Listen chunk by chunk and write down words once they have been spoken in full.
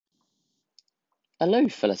Hello,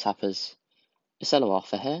 fellow tappers. It's Ello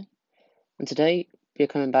here, and today we're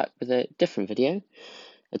coming back with a different video,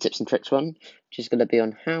 a tips and tricks one, which is going to be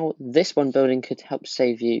on how this one building could help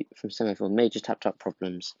save you from some of your major tap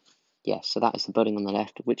problems. Yes, so that is the building on the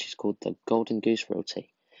left, which is called the Golden Goose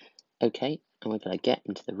Realty. Okay, and we're going to get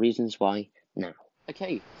into the reasons why now.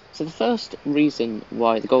 Okay, so the first reason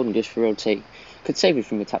why the Golden Goose Realty could save you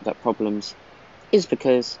from your tap problems is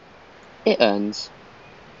because it earns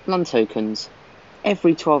land tokens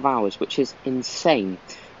every 12 hours, which is insane.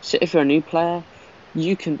 So if you're a new player,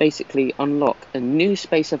 you can basically unlock a new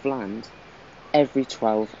space of land every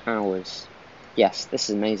 12 hours. Yes, this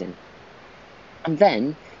is amazing. And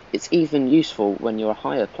then it's even useful when you're a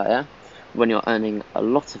higher player, when you're earning a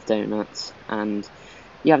lot of donuts and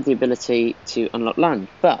you have the ability to unlock land.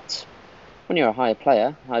 But when you're a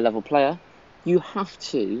higher level player, you have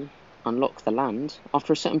to unlock the land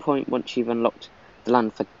after a certain point. Once you've unlocked the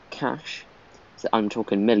land for cash, so I'm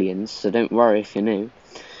talking millions, so don't worry if you're new.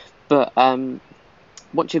 But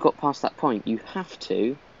once you've got past that point, you've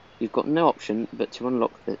got no option but to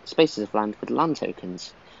unlock the spaces of land with land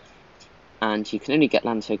tokens. And you can only get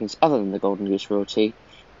land tokens other than the Golden Goose Royalty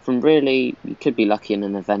from you could be lucky in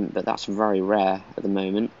an event, but that's very rare at the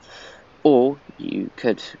moment. Or you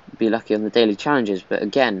could be lucky on the daily challenges, but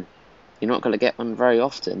again, you're not going to get one very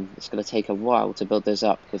often. It's going to take a while to build those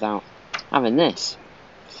up without having this.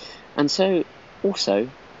 And so, also,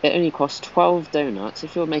 it only costs 12 donuts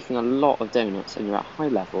if you're making a lot of donuts and you're at high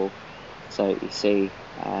level. So you see,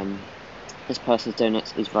 this person's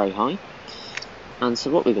donuts is very high. And so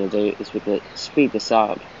what we're going to do is we're going to speed this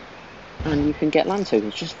up, and you can get land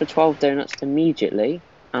tokens just for 12 donuts immediately,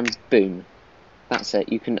 and boom, that's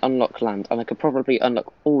it. You can unlock land, and I could probably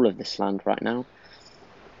unlock all of this land right now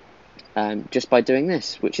just by doing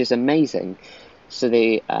this, which is amazing. So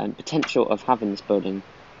the potential of having this building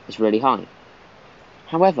is really high.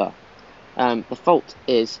 However, the fault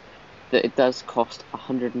is that it does cost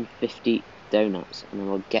 150 donuts, and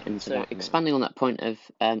we'll get into that. Expanding on that point of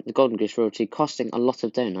the Golden Goose Royalty costing a lot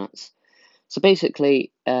of donuts. So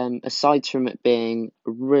basically, aside from it being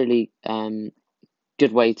a really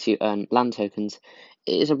good way to earn land tokens,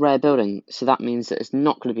 it is a rare building, so that means that it's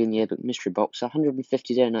not going to be in the Yearbook Mystery Box. So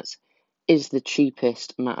 150 donuts is the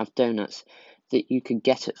cheapest amount of donuts that you could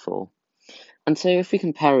get it for. And so if we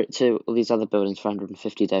compare it to all these other buildings for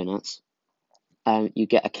 150 donuts, you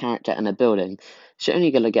get a character and a building, so you're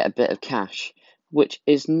only going to get a bit of cash, which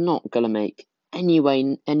is not going to make anywhere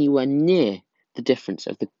near the difference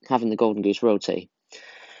of having the Golden Goose Royalty.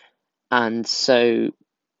 And so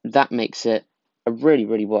that makes it a really,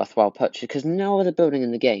 really worthwhile purchase, because no other building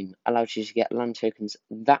in the game allows you to get land tokens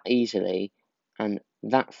that easily and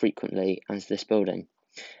that frequently as this building.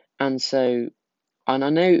 And I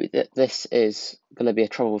know that this is going to be a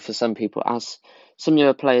trouble for some people, as some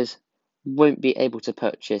newer players won't be able to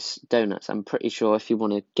purchase donuts. I'm pretty sure if you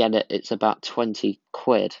want to get it, it's about 20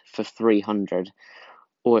 quid for 300,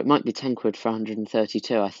 or it might be 10 quid for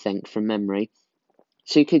 132, I think, from memory.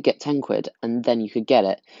 So you could get 10 quid and then you could get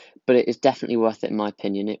it, but it is definitely worth it in my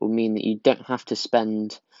opinion. It will mean that you won't have to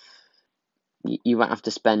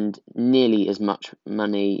spend nearly as much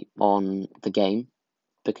money on the game,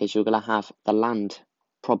 because you're going to have the land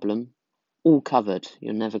problem all covered.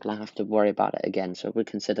 You're never going to have to worry about it again, so we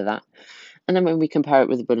consider that. And then when we compare it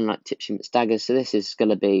with a building like Tsto Daggers, so this is going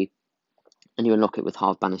to be, and you unlock it with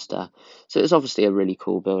half banister, so it's obviously a really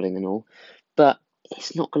cool building and all, but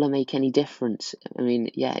it's not going to make any difference. I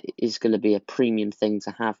mean, yeah, it is going to be a premium thing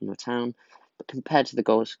to have in your town, but compared to the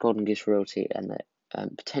Golden Goose Royalty and the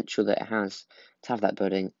potential that it has to have that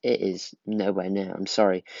building, it is nowhere near. I'm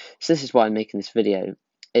sorry. So this is why I'm making this video,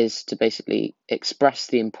 is to basically express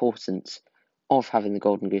the importance of having the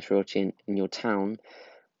Golden Goose Royalty in your town,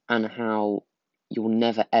 and how you'll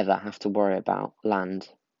never ever have to worry about land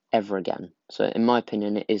ever again. So in my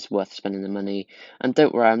opinion, it is worth spending the money. And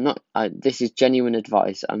don't worry, this is genuine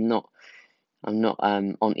advice. I'm not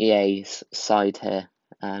on EA's side here.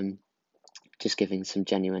 Just giving some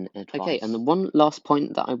genuine advice. Okay, and the one last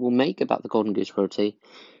point that I will make about the Golden Goose Royalty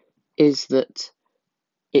is that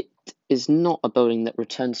it is not a building that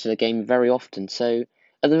returns to the game very often. So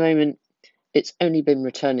at the moment, it's only been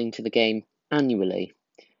returning to the game annually.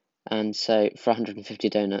 And so for 150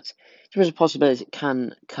 donuts, there is a possibility it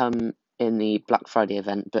can come in the Black Friday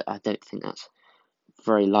event, but I don't think that's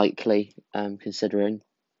very likely, considering.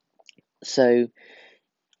 So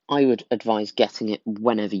I would advise getting it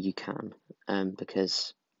whenever you can,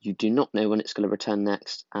 because you do not know when it's going to return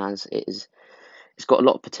next, as it's got a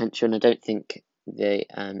lot of potential, and I don't think the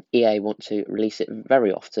EA want to release it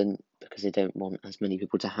very often, because they don't want as many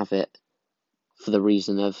people to have it, for the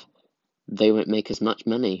reason of they won't make as much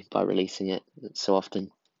money by releasing it so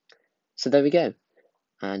often. So there we go,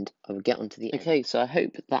 and I will get on to the end. Okay, so I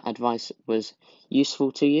hope that advice was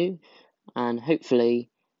useful to you, and hopefully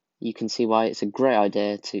you can see why it's a great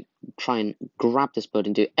idea to try and grab this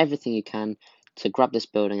building, do everything you can to grab this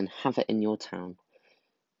building and have it in your town.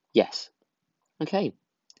 Yes. Okay.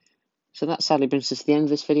 So that sadly brings us to the end of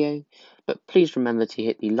this video, but please remember to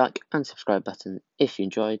hit the like and subscribe button if you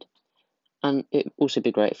enjoyed, and it would also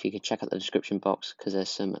be great if you could check out the description box because there's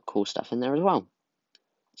some cool stuff in there as well.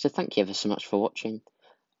 So thank you ever so much for watching.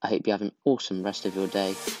 I hope you have an awesome rest of your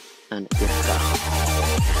day, and goodbye.